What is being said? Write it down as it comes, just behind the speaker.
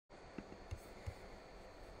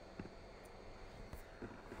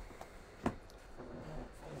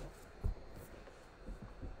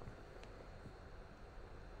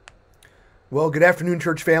Well, good afternoon,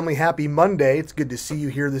 church family. Happy Monday. It's good to see you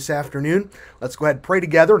here this afternoon. Let's go ahead and pray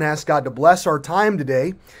together and ask God to bless our time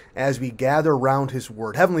today as we gather around His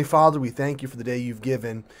Word. Heavenly Father, we thank you for the day you've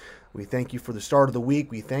given. We thank you for the start of the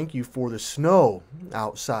week. We thank you for the snow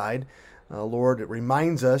outside. Lord, it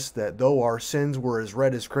reminds us that though our sins were as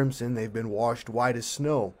red as crimson, they've been washed white as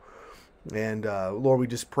snow. And Lord, we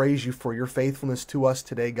just praise you for your faithfulness to us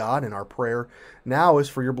today, God, and our prayer now is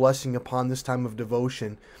for your blessing upon this time of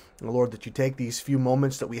devotion. Lord, that you take these few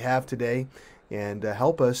moments that we have today and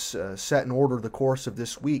help us set in order the course of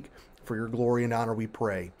this week. For your glory and honor we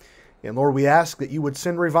pray. And Lord, we ask that you would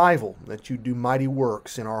send revival, that you do mighty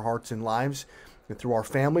works in our hearts and lives, and through our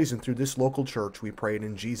families and through this local church. We pray it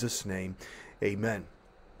in Jesus' name. Amen.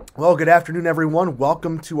 Well, good afternoon, everyone.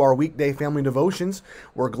 Welcome to our weekday family devotions.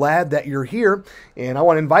 We're glad that you're here, and I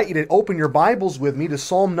want to invite you to open your Bibles with me to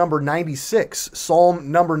Psalm number 96.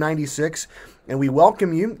 Psalm number 96. And we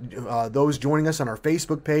welcome you, those joining us on our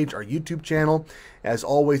Facebook page, our YouTube channel. As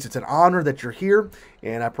always, it's an honor that you're here,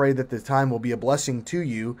 and I pray that the time will be a blessing to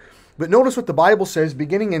you. But notice what the Bible says,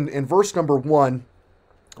 beginning in verse number 1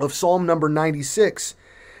 of Psalm number 96.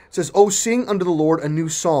 It says, "O sing unto the Lord a new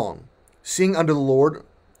song. Sing unto the Lord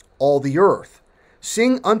all the earth.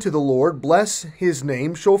 Sing unto the Lord, bless his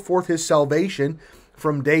name, show forth his salvation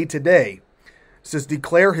from day to day." It says,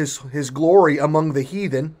 "Declare his glory among the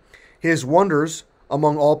heathen, his wonders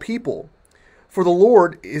among all people. For the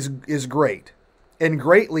Lord is great, and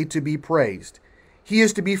greatly to be praised. He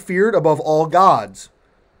is to be feared above all gods.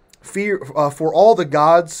 For all the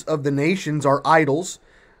gods of the nations are idols,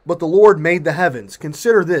 but the Lord made the heavens."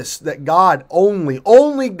 Consider this, that God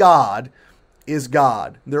only God is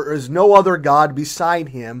God. There is no other God beside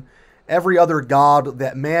him. Every other God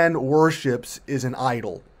that man worships is an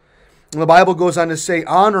idol. And the Bible goes on to say,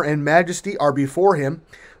 "Honor and majesty are before him.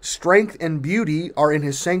 Strength and beauty are in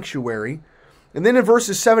his sanctuary." And then in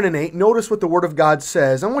verses 7 and 8, notice what the Word of God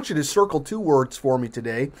says. I want you to circle two words for me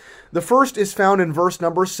today. The first is found in verse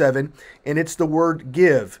number 7, and it's the word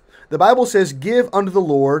give. The Bible says, "Give unto the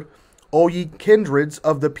Lord, O ye kindreds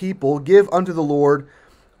of the people, give unto the Lord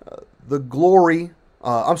the glory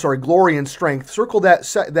and strength." Circle that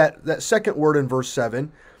second word in verse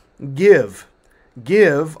 7, give.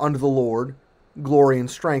 Give unto the Lord glory and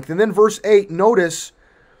strength. And then verse 8, notice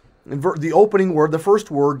the opening word, the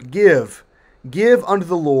first word, give. Give unto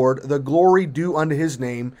the Lord the glory due unto his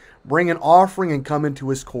name. Bring an offering and come into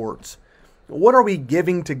his courts. What are we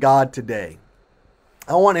giving to God today?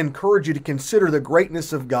 I want to encourage you to consider the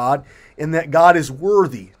greatness of God and that God is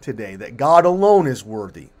worthy today, that God alone is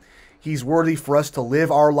worthy. He's worthy for us to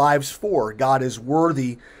live our lives for. God is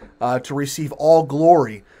worthy to receive all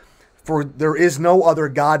glory, for there is no other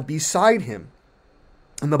God beside him.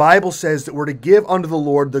 And the Bible says that we're to give unto the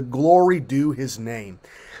Lord the glory due his name.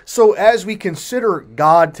 So as we consider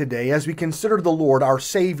God today, as we consider the Lord, our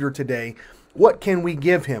Savior today, what can we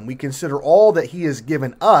give him? We consider all that he has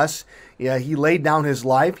given us. Yeah, he laid down his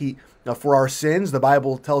life for our sins. The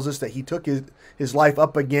Bible tells us that he took his life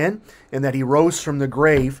up again and that he rose from the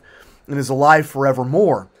grave and is alive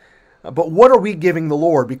forevermore. But what are we giving the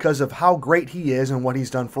Lord because of how great he is and what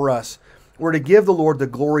he's done for us? We're to give the Lord the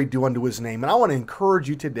glory due unto his name. And I want to encourage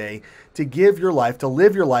you today to give your life, to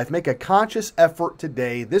live your life. Make a conscious effort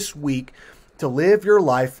today, this week, to live your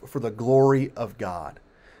life for the glory of God.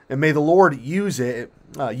 And may the Lord use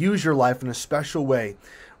your life in a special way.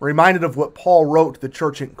 We're reminded of what Paul wrote to the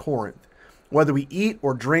church in Corinth. "Whether we eat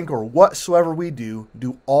or drink or whatsoever we do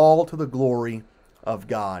all to the glory of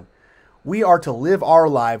God." We are to live our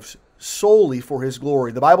lives solely for his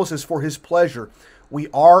glory. The Bible says for his pleasure. We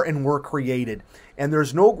are and were created. And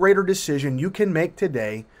there's no greater decision you can make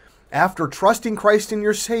today after trusting Christ in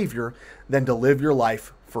your Savior than to live your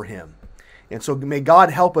life for him. And so may God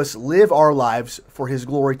help us live our lives for his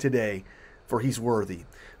glory today, for he's worthy.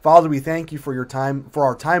 Father, we thank you for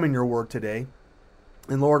our time in your word today.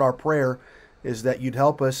 And Lord, our prayer is that you'd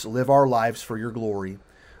help us live our lives for your glory.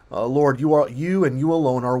 Lord, you and you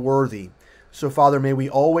alone are worthy. So Father, may we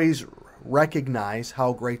always recognize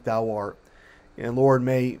how great thou art. And Lord,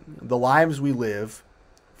 may the lives we live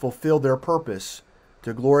fulfill their purpose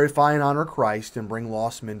to glorify and honor Christ and bring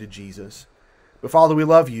lost men to Jesus. But Father, we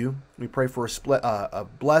love you. We pray for a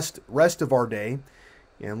blessed rest of our day.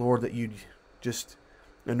 And Lord, that you'd just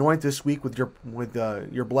anoint this week with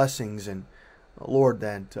your blessings. And Lord,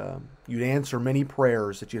 that you'd answer many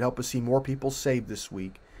prayers, that you'd help us see more people saved this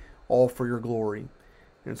week, all for your glory.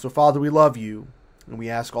 And so Father, we love you. And we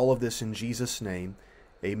ask all of this in Jesus' name.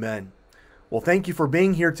 Amen. Well, thank you for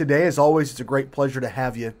being here today. As always, it's a great pleasure to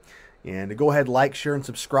have you. And go ahead, like, share, and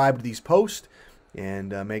subscribe to these posts.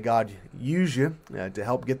 And may God use you to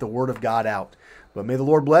help get the Word of God out. But may the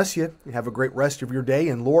Lord bless you. Have a great rest of your day.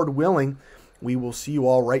 And Lord willing, we will see you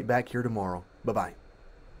all right back here tomorrow. Bye-bye.